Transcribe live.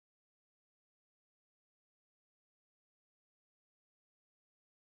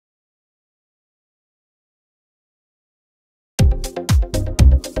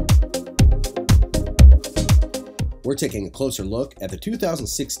We're taking a closer look at the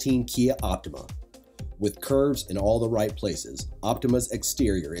 2016 Kia Optima. With curves in all the right places, Optima's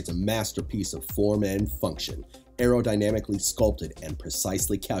exterior is a masterpiece of form and function, aerodynamically sculpted and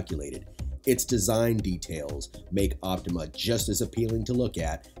precisely calculated. Its design details make Optima just as appealing to look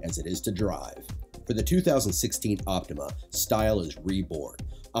at as it is to drive. For the 2016 Optima, style is reborn.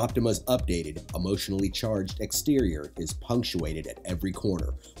 Optima's updated, emotionally charged exterior is punctuated at every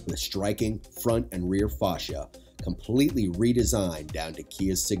corner with striking front and rear fascia, completely redesigned down to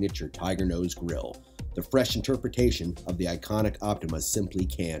Kia's signature tiger nose grille. The fresh interpretation of the iconic Optima simply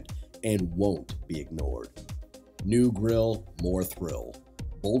can't and won't be ignored. New grille, more thrill.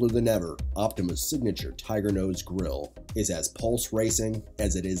 Bolder than ever, Optima's signature tiger nose grille is as pulse racing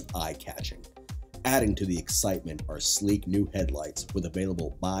as it is eye-catching. Adding to the excitement are sleek new headlights with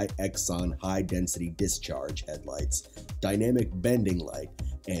available bi-Exxon high-density discharge headlights, dynamic bending light,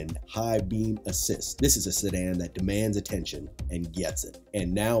 and high beam assist. This is a sedan that demands attention and gets it,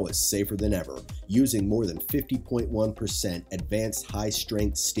 and now is safer than ever, using more than 50.1% advanced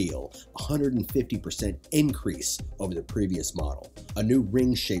high-strength steel, 150% increase over the previous model. A new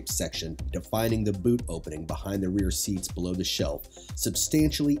ring-shaped section defining the boot opening behind the rear seats below the shelf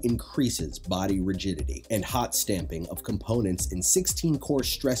substantially increases body rigidity, and hot stamping of components in 16 core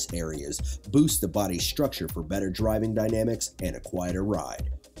stress areas boosts the body structure for better driving dynamics and a quieter ride.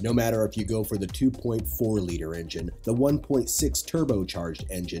 No matter if you go for the 2.4-liter engine, the 1.6 turbocharged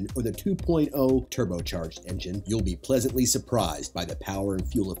engine, or the 2.0 turbocharged engine, you'll be pleasantly surprised by the power and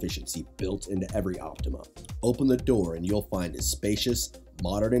fuel efficiency built into every Optima. Open the door and you'll find a spacious,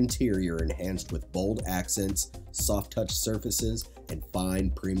 modern interior enhanced with bold accents, soft-touch surfaces, and fine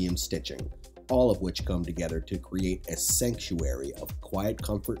premium stitching, all of which come together to create a sanctuary of quiet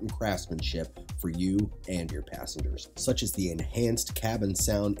comfort and craftsmanship for you and your passengers, such as the enhanced cabin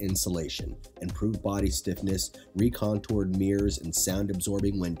sound insulation, improved body stiffness, recontoured mirrors, and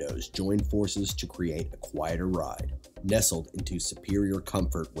sound-absorbing windows join forces to create a quieter ride. Nestled into superior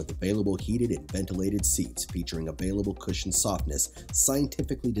comfort with available heated and ventilated seats featuring available cushion softness,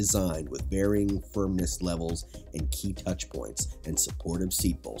 scientifically designed with varying firmness levels and key touch points, and supportive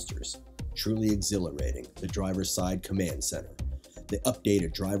seat bolsters. Truly exhilarating, the driver's side command center. The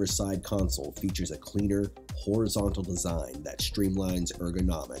updated driver's side console features a cleaner, horizontal design that streamlines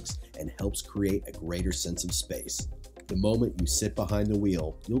ergonomics and helps create a greater sense of space. The moment you sit behind the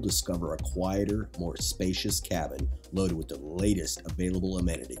wheel, you'll discover a quieter, more spacious cabin loaded with the latest available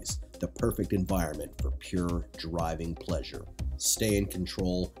amenities, the perfect environment for pure driving pleasure. Stay in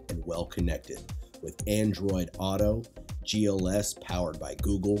control and well connected with Android Auto, GLS powered by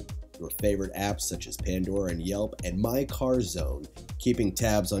Google, your favorite apps such as Pandora and Yelp, and My Car Zone, keeping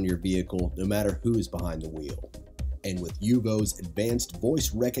tabs on your vehicle no matter who's behind the wheel. And with Yugo's advanced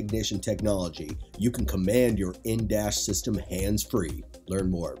voice recognition technology, you can command your in-dash system hands-free.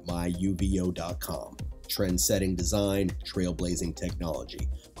 Learn more at myuvo.com. Trend-setting design, trailblazing technology.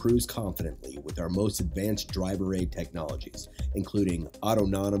 Cruise confidently with our most advanced driver aid technologies, including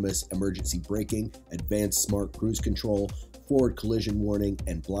autonomous emergency braking, advanced smart cruise control, forward collision warning,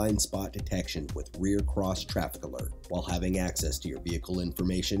 and blind spot detection with rear cross traffic alert, while having access to your vehicle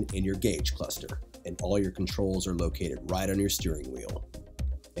information in your gauge cluster. And all your controls are located right on your steering wheel.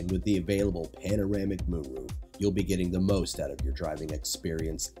 And with the available panoramic moonroof, you'll be getting the most out of your driving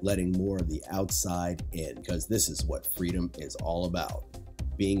experience, letting more of the outside in, because this is what freedom is all about.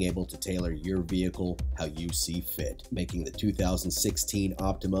 Being able to tailor your vehicle how you see fit, making the 2016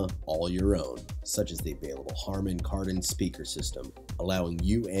 Optima all your own, such as the available Harman Kardon speaker system, allowing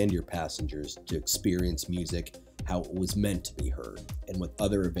you and your passengers to experience music how it was meant to be heard, and with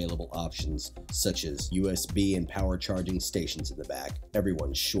other available options such as USB and power charging stations in the back,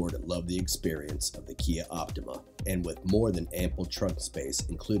 everyone's sure to love the experience of the Kia Optima. And with more than ample trunk space,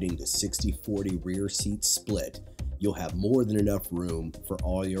 including the 60/40 rear seat split, you'll have more than enough room for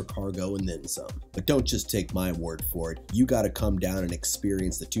all your cargo and then some. But don't just take my word for it. You gotta come down and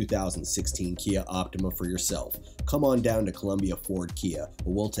experience the 2016 Kia Optima for yourself. Come on down to Columbia Ford Kia,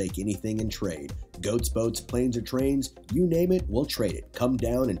 where we'll take anything in trade. Goats, boats, planes, or trains, you name it, we'll trade it. Come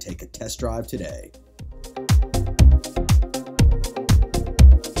down and take a test drive today.